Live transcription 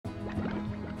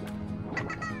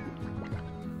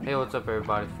Hey, what's up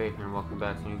everybody, Faith here and welcome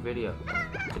back to a new video.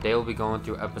 Today we'll be going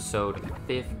through episode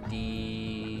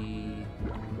 50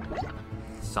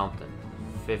 something.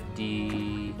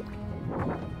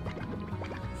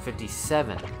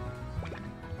 57.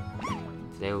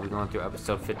 Today we'll be going through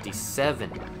episode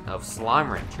 57 of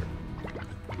Slime Rancher.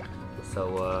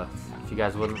 So if you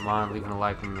guys wouldn't mind leaving a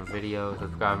like on the video,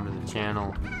 subscribing to the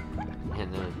channel,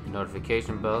 hitting the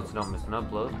notification bell so don't miss an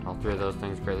upload. All three of those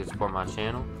things greatly support my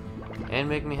channel and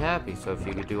make me happy, so if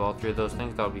you could do all three of those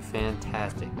things, that would be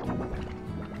fantastic.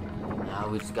 Now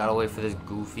we just gotta wait for this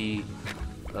goofy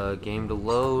game to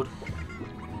load,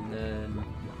 and then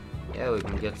yeah, we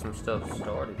can get some stuff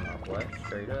started. What?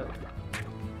 Straight up.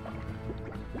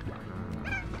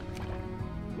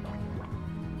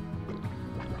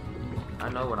 I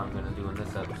know what I'm gonna do in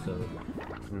this episode.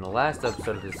 In the last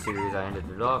episode of this series, I ended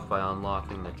it off by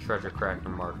unlocking the Treasure Cracker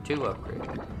Mark II upgrade.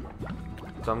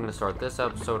 So I'm gonna start this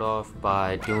episode off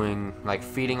by doing, like,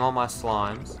 feeding all my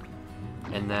slimes,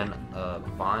 and then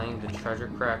buying the Treasure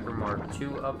Cracker Mark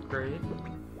II upgrade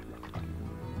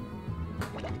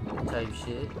type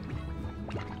shit.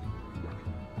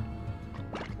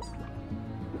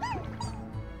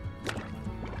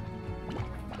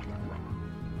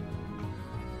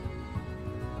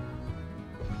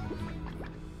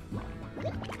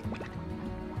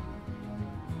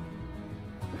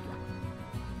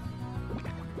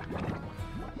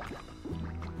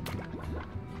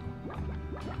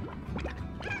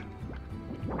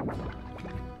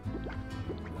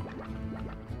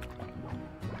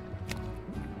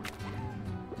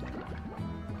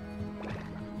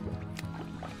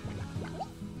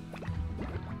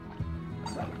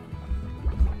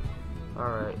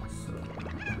 Alright, so just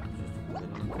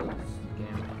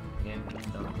getting this game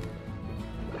stuff.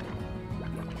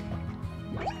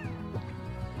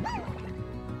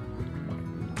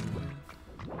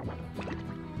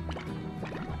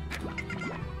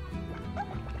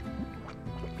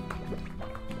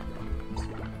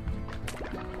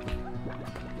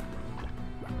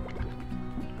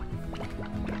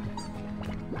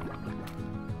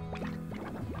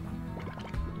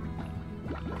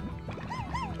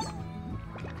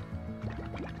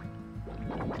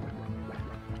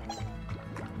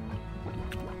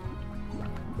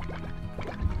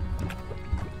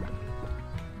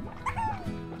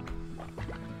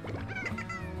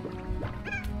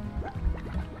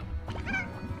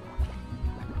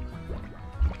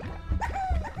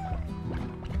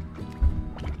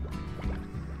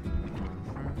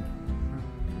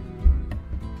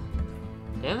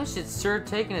 Damn, this shit's sure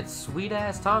taking its sweet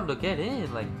ass time to get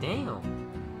in, like, damn.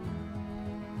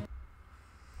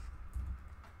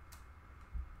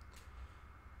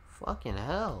 Fucking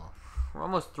hell. We're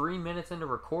almost 3 minutes into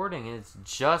recording and it's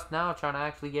just now trying to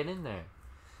actually get in there.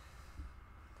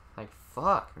 Like,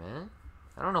 fuck, man.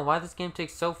 I don't know why this game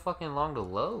takes so fucking long to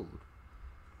load.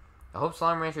 I hope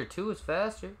Slime Rancher 2 is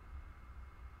faster.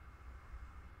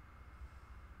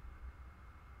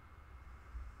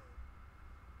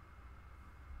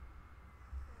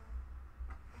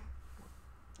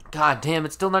 God damn,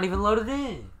 it's still not even loaded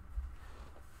in.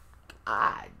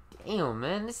 God damn,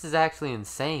 man, this is actually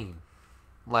insane.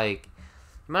 Like,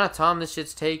 the amount of time this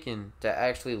shit's taken to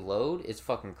actually load is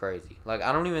fucking crazy. Like,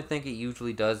 I don't even think it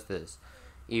usually does this,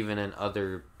 even in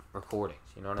other recordings,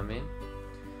 you know what I mean?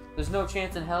 There's no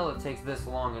chance in hell it takes this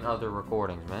long in other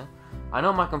recordings, man. I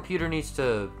know my computer needs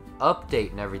to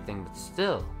update and everything, but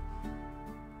still.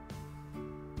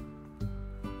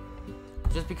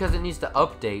 Just because it needs to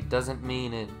update doesn't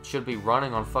mean it should be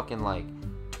running on fucking, like,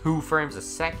 2 frames a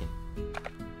second.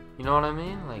 You know what I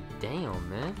mean? Like, damn,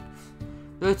 man.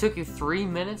 It really took you 3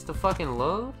 minutes to fucking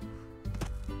load?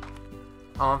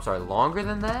 Oh, I'm sorry, longer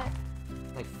than that?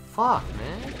 Like, fuck,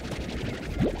 man.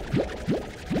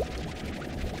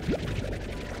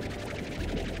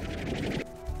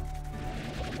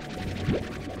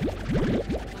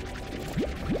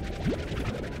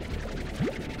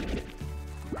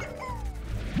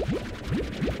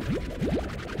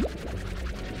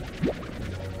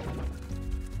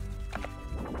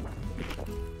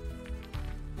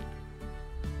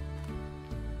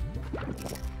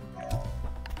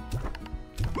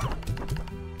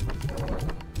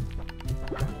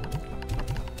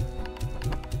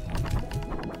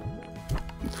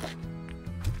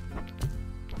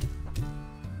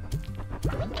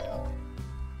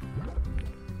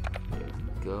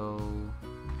 Go.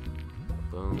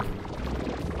 Boom.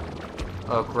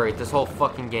 Oh great, this whole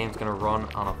fucking game's gonna run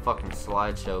on a fucking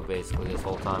slideshow basically this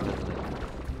whole time, isn't it?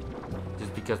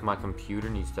 Just because my computer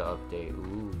needs to update.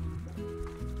 Ooh.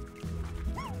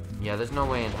 Yeah, there's no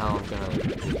way in hell I'm gonna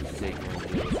just sit here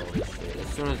and do all this shit. As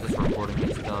soon as this recording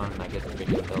gets done and I get the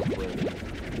video dealt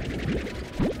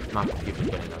with, my computer's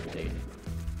getting updated.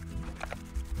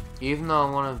 Even though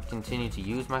I want to continue to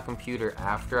use my computer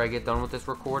after I get done with this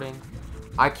recording,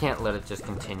 I can't let it just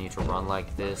continue to run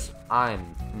like this.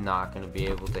 I'm not going to be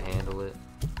able to handle it.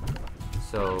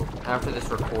 So, after this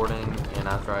recording, and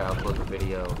after I upload the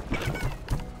video,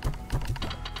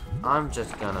 I'm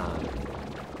just gonna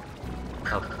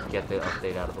get the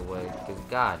update out of the way, because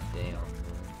goddamn,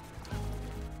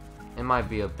 it might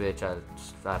be a bitch at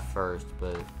first,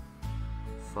 but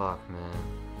fuck, man.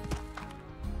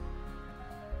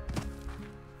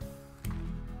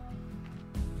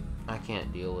 I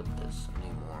can't deal with this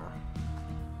anymore.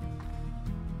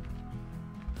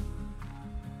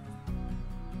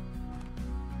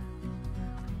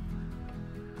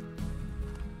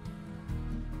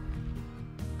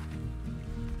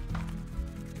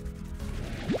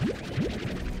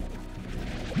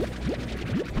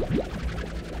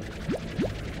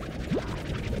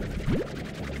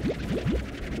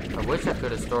 I wish I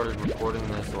could have started recording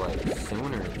this like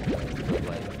sooner, but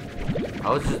like I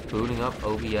was just booting up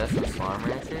OBS and Slime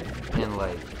Rancher, and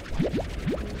like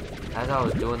as I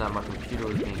was doing that, my computer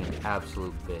was being an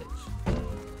absolute bitch.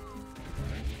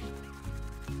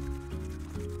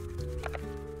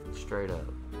 Straight up.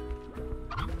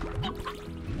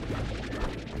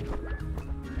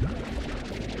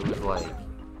 It was like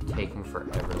taking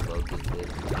forever to load this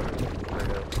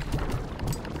video.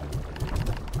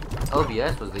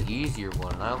 OBS was the easier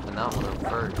one, and I opened that one up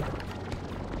first.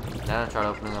 Then I tried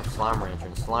opening up Slime Rancher,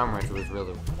 and Slime Rancher was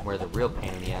really where the real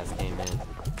pain in the ass came in.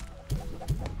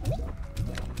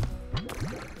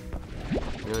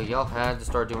 Really, y'all had to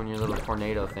start doing your little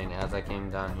tornado thing as I came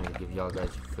down here to give y'all guys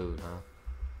your food,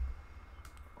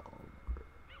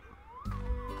 huh?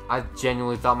 I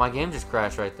genuinely thought my game just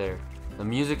crashed right there. The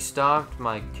music stopped,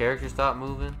 my character stopped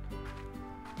moving.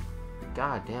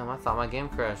 God damn, I thought my game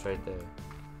crashed right there.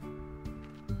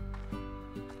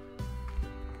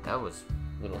 That was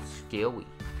a little scary.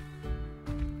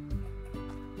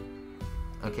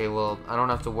 Okay, well, I don't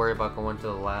have to worry about going to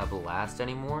the lab last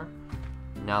anymore,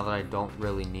 now that I don't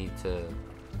really need to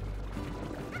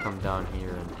come down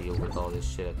here and deal with all this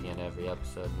shit at the end of every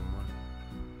episode anymore.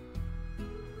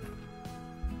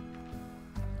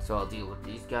 So I'll deal with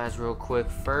these guys real quick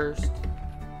first.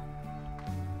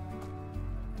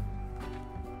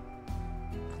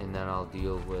 And then I'll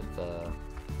deal with the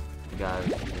guys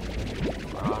in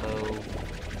Colorado,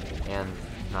 and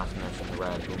not to mention the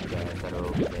Rad Boom guys that are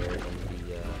over there in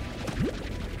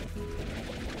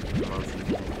the motion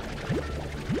game.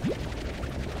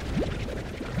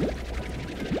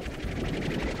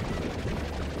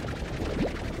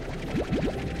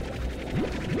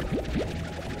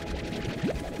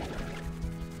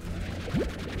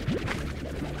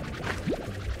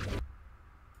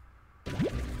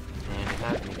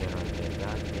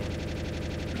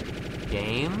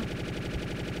 Game?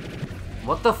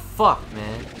 What the fuck,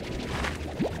 man?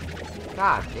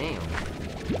 God damn.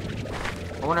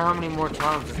 I wonder how many more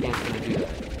times this game's gonna do that.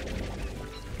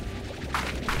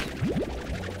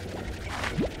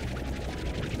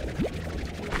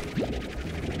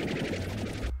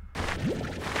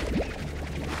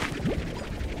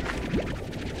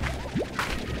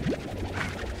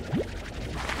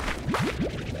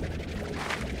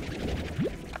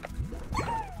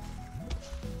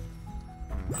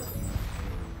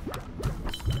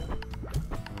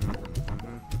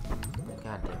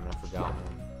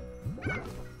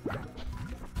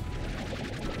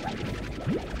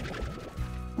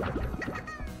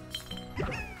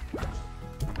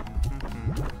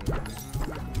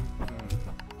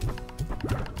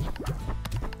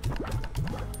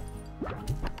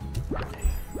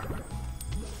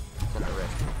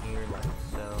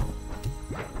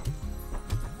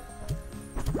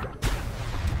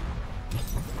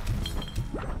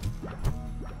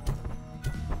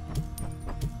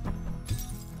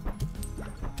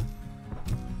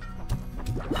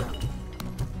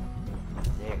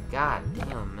 God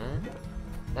damn, man.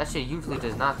 That shit usually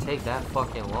does not take that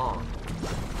fucking long.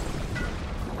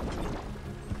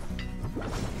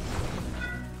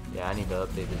 Yeah, I need to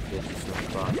update this bitch as soon as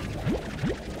possible.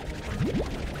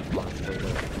 Straight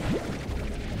up.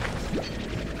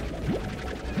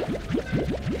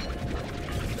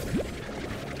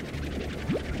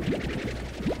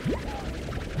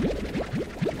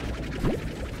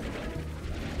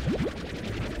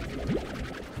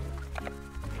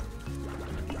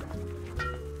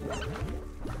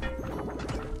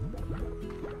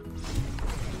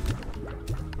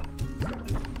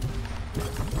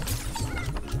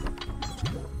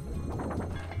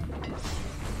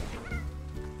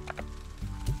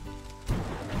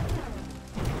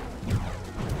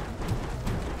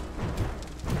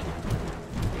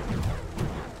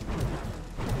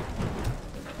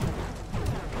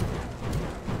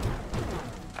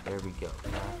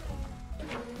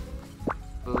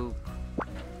 Boop.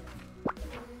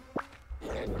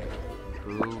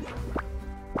 Boop.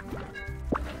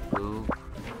 Boop.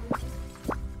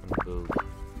 And boop.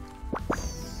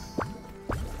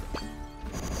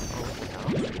 Oh, what the hell?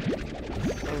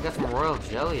 Hey, we got some royal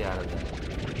jelly out of that.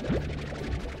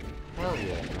 Hell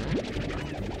yeah, man.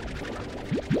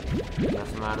 Got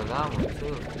some out of that one,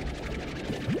 too.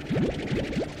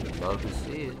 Love to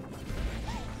see it.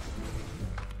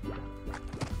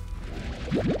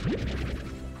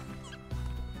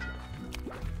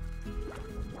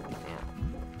 Damn.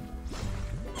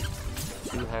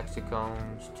 2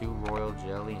 hexagons, 2 royal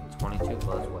jelly, and 22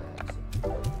 buzzwags.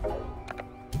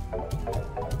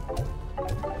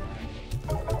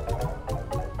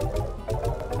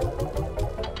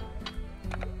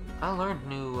 I learned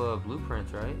new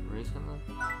blueprints, right? Recently?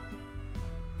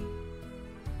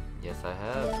 Yes, I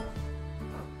have.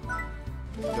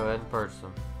 Go ahead and purchase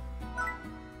them.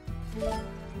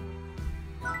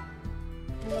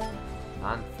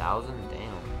 9,000?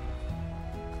 Damn.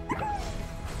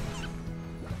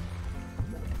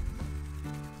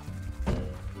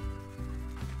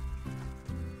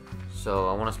 So,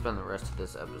 I want to spend the rest of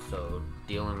this episode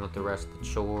dealing with the rest of the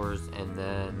chores, and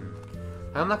then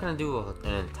I'm not going to do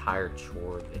an entire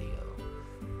chore video.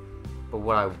 But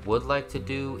what I would like to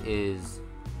do is,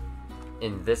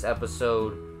 in this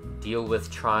episode, deal with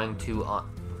trying to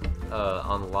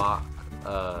unlock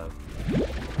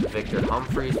Victor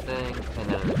Humphreys thing, and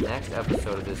then in the next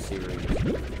episode of this series,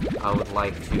 I would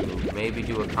like to maybe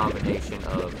do a combination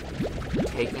of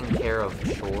taking care of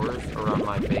chores around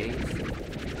my base,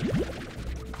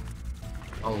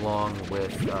 along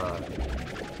with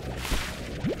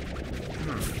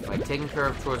like taking care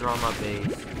of chores around my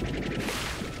base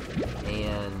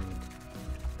and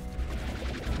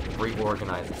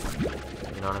reorganizing.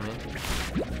 You know what I mean?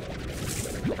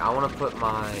 Like, I want to put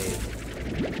my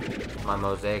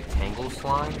mosaic tangle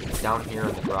slimes down here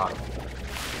in the grotto. You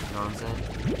know what I'm saying?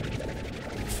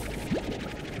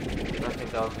 I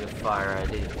think that would be a fire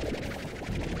idea.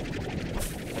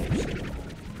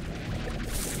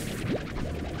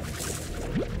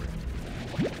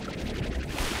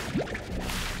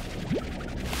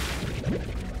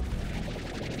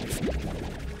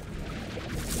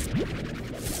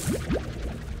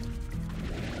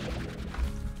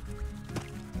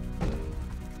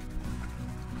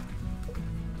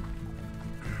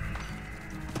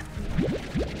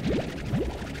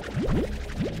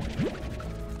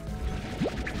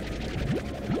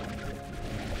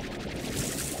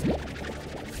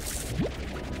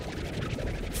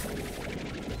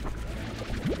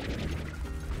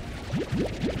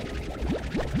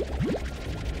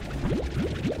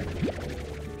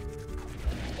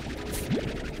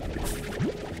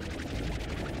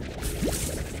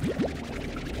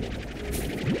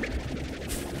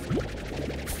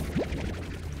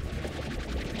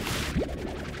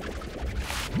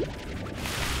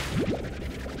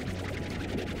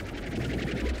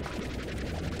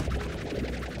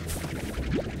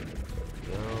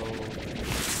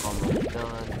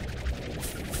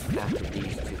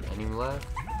 Left?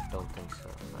 Don't think so.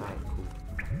 Alright, cool.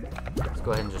 Let's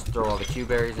go ahead and just throw all the Q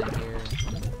berries in here.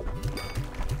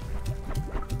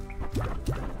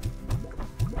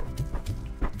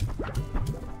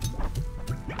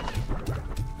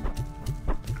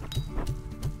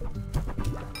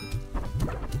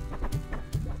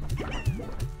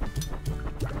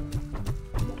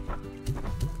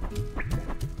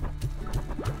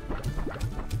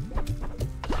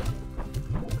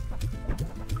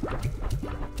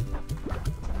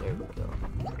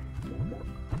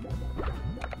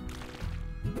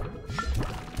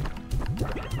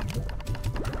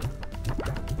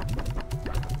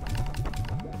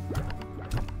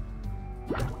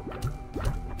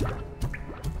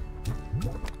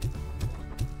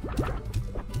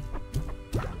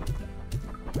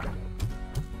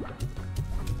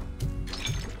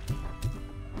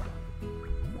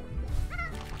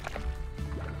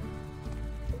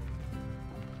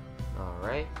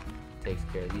 Alright, takes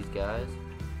care of these guys.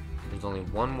 There's only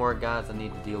one more guys I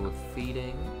need to deal with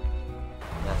feeding.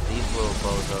 And that's these little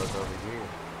bozos over here.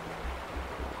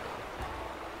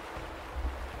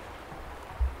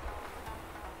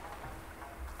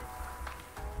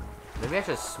 Maybe I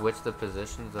should switch the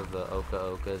positions of the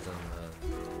Oka-Okas and the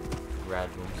Rad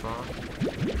Boom Song.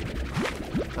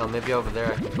 Oh, maybe over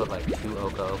there I can put like 2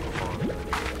 Oka-Oka farms over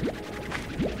here.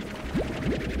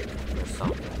 Or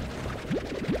something.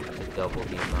 Double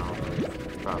the amount of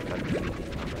crop I can feed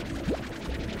these numbers.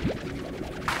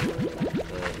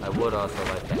 But I would also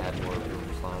like to add more boom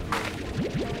slime.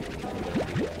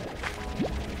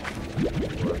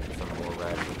 Or some more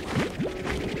rad boom.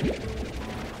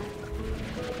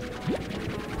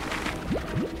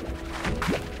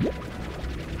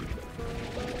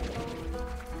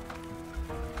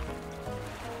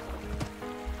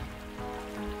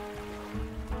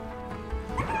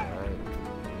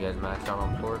 You guys max out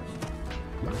on ports?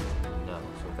 No.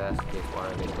 So if that's the case, why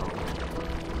are they going?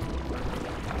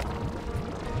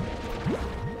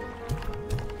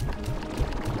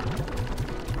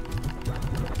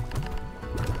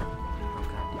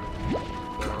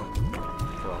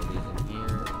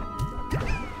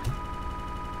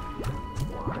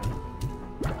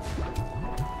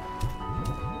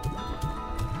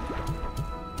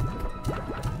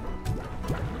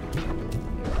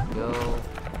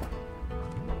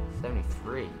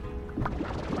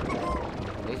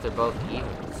 They're both even,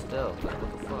 but still, like,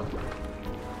 what the fuck?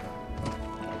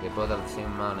 Like, they both have the same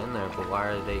amount in there, but why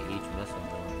are they each missing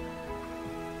one?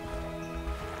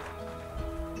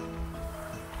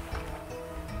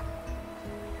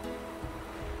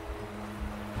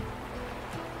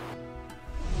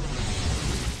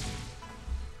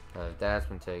 That's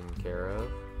been taken care of.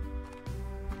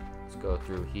 Let's go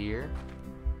through here.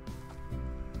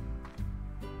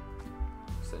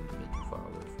 Send me too far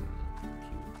away from the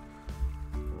cube.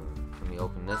 Let me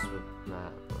open this with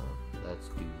that. Let's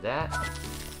do that.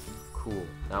 Cool.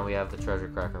 Now we have the Treasure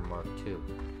Cracker Mark II.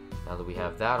 Now that we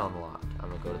have that unlocked, I'm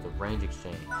gonna go to the range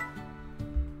exchange.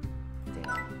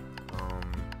 Damn.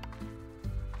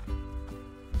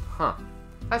 Huh.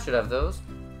 I should have those.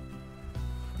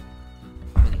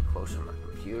 Let me get closer to my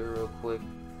computer real quick.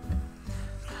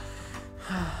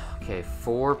 Okay,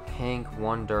 4 pink,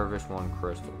 1 dervish, 1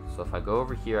 crystal. So if I go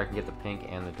over here, I can get the pink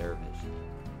and the dervish.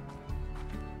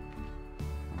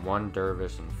 1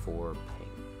 dervish and 4 pink.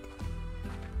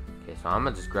 Okay, so I'm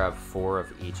gonna just grab 4 of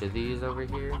each of these over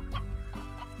here.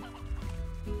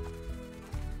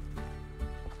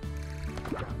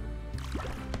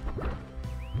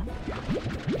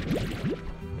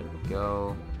 There we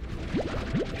go.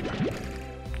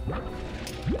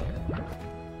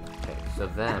 Okay, so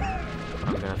then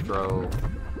I'm gonna throw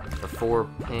the 4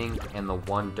 pink and the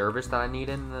 1 dervish that I need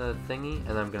in the thingy, and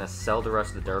then I'm gonna sell the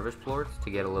rest of the dervish plorts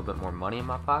to get a little bit more money in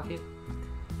my pocket.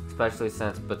 Especially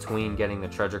since between getting the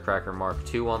Treasure Cracker Mark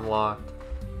II unlocked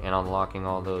and unlocking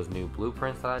all those new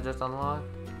blueprints that I just unlocked.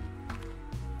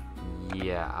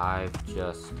 Yeah, I've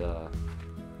just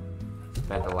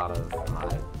spent a lot of my...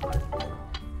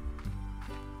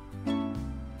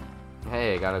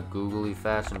 Hey, I got a googly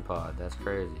fashion pod. That's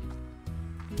crazy.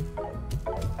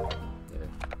 There.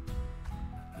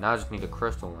 Now I just need a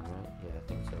crystal one, right? Yeah, I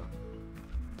think so.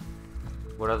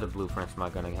 What other blueprints am I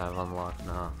gonna have unlocked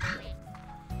now?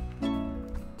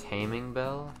 Taming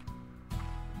Bell?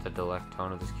 The delect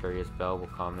tone of this curious bell will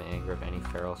calm the anger of any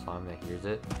feral slime that hears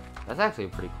it. That's actually a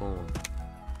pretty cool one.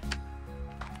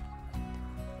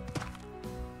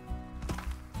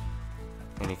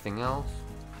 Anything else?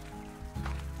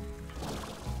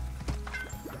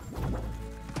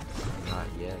 Not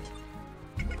yet.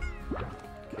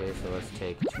 Okay, so let's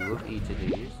take 2 of each of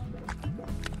these.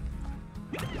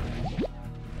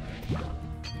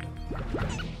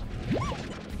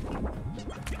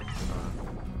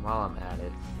 While I'm at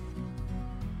it,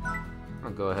 I'm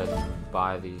gonna go ahead and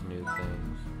buy these new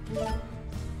things.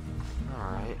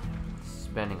 Alright,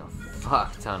 spending a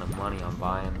fuck ton of money on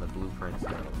buying the blueprints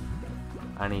though.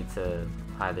 I need to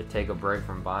either take a break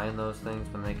from buying those things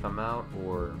when they come out,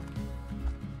 or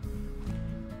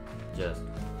just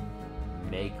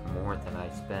make more than I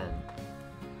spend.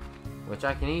 Which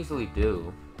I can easily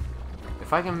do.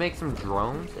 If I can make some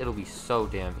drones, it'll be so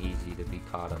damn easy to be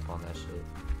caught up on that shit.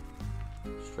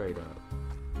 Straight up.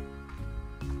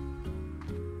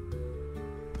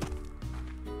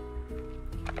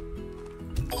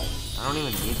 I don't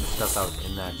even need the stuff that was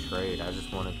in that trade. I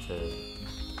just wanted to...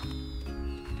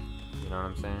 You know what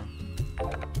I'm saying?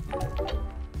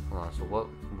 Hold on, so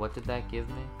what did that give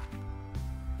me?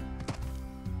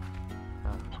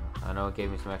 I know it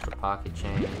gave me some extra pocket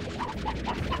change.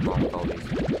 Along with all these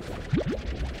things.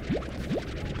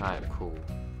 Alright, cool.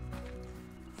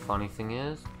 Funny thing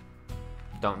is,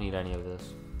 don't need any of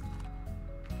this.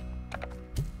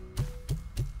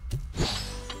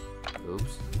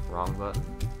 Oops, wrong button.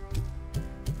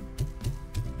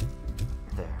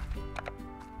 There.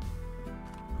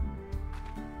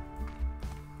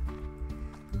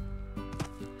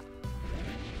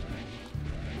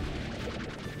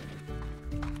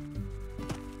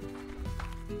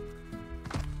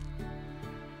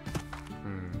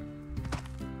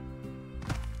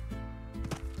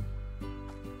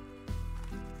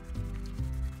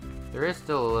 There is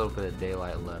still a little bit of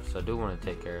daylight left, so I do want to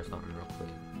take care of something real quick.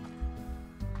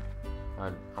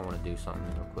 I want to do something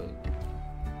real quick.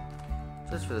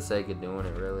 Just for the sake of doing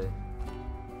it, really.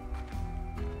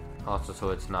 Also, so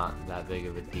it's not that big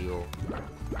of a deal.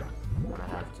 I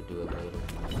have to do it later.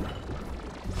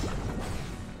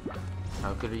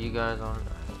 How good are you guys on it?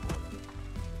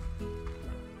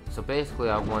 So basically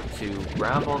I want to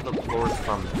grab all the floors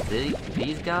from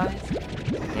these guys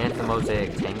and the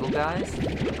mosaic tangle guys.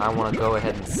 I want to go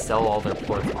ahead and sell all their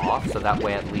plorts off, so that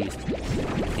way at least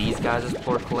these guys'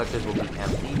 plort collectors will be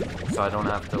empty, so I don't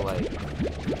have to like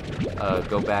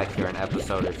go back here an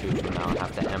episode or two from now and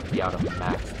have to empty out a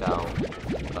maxed out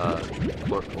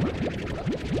plort collector.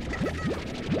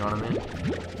 You know what I mean?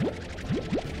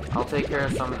 I'll take care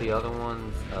of some of the other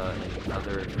ones in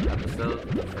other episodes,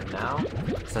 but for now,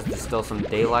 since there's still some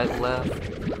daylight left,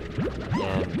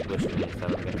 and which means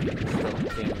that I'm going to be still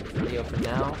doing this video for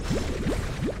now,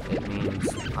 it means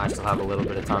I still have a little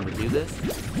bit of time to do this.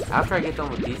 After I get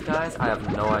done with these guys, I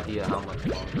have no idea how much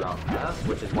longer I'll have,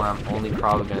 which is why I'm only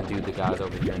probably going to do the guys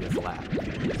over here in this lab.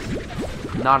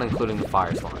 Not including the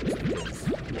fire slimes, because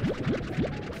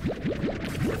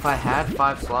if I had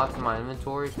 5 slots in my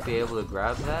inventory to be able to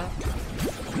grab that,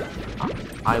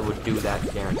 I would do that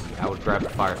guaranteed. I would grab the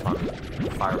fire slime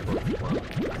and fire book as well.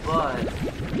 But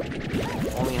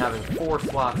only having 4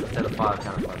 slots instead of 5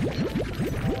 kind of fun.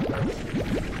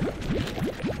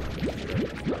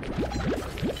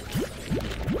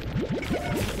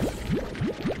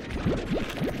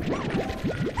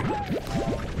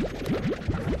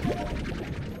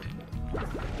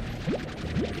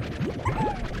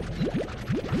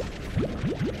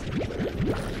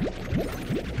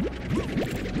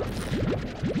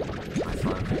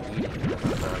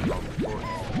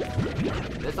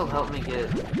 This will help me get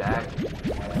back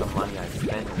the money I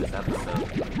spent in this episode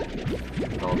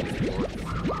with all these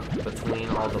plorts. Between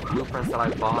all the blueprints that I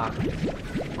bought,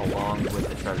 along with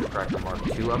the Treasure Cracker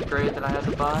Mark II upgrade that I had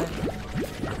to buy,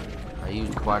 I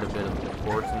used quite a bit of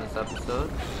plorts in this episode.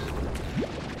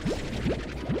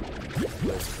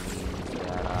 Which means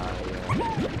that I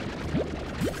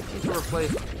need to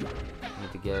replace them. I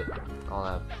need to get all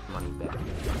that money back.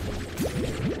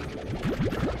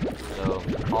 So,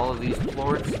 all of these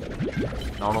plorts,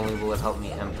 not only will it help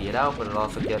me empty it out, but it'll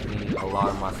also get me a lot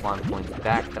of my slime points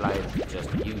back that I had just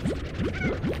used.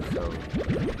 So,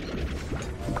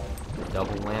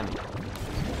 double whammy.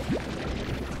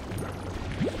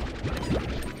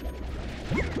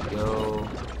 Go,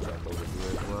 check over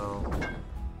here as well.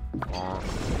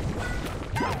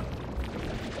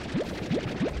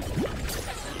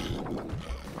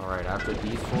 Alright, after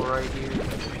these 4 right here,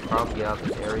 probably get out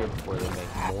this area before they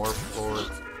make more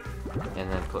plorts,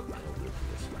 and then put me over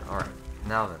this one. Alright,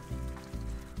 now then,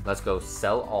 let's go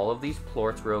sell all of these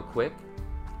plorts real quick,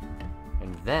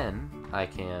 and then I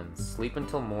can sleep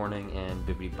until morning and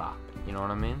bibbidi bop. You know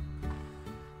what I mean?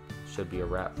 Should be a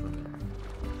wrap from there.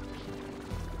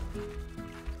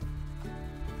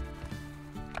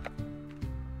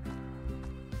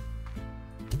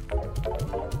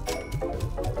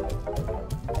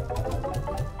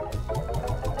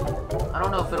 I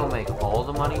don't know if it'll make all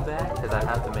the money back, because I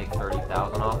have to make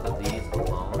 30,000 off of these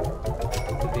alone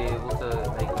to be able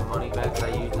to make the money back that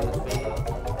I used in this video.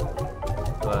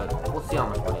 But we'll see how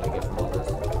much money I get from all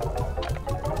this.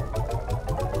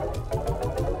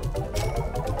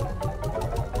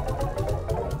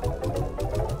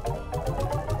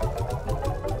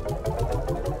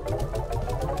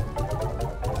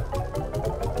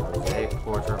 Mosaic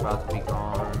plorts are about to be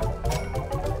gone.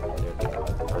 There they go.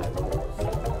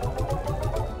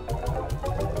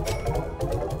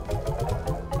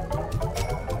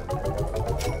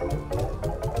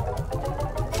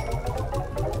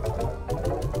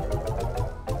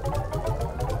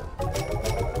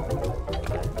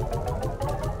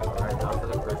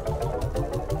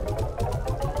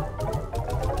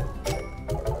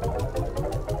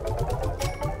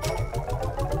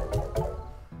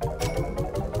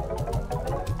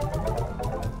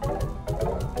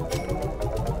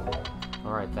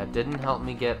 That didn't help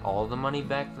me get all the money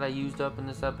back that I used up in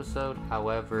this episode.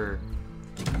 However,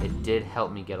 it did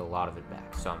help me get a lot of it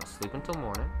back. So I'm gonna sleep until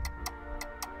morning.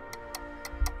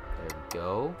 There we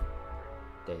go.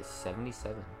 Day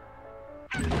 77.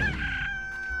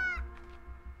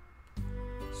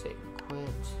 Save and quit.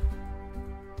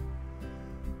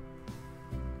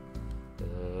 Da,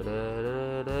 da,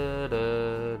 da,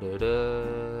 da, da,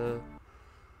 da.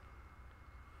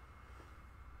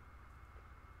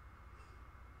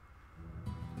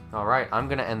 Alright, I'm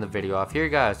going to end the video off here,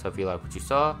 guys. So if you like what you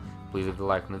saw, please leave a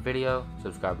like on the video,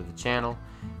 subscribe to the channel,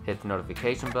 hit the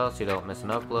notification bell so you don't miss an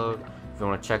upload. If you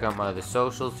want to check out my other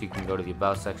socials, you can go to the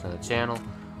About section of the channel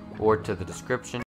or to the description.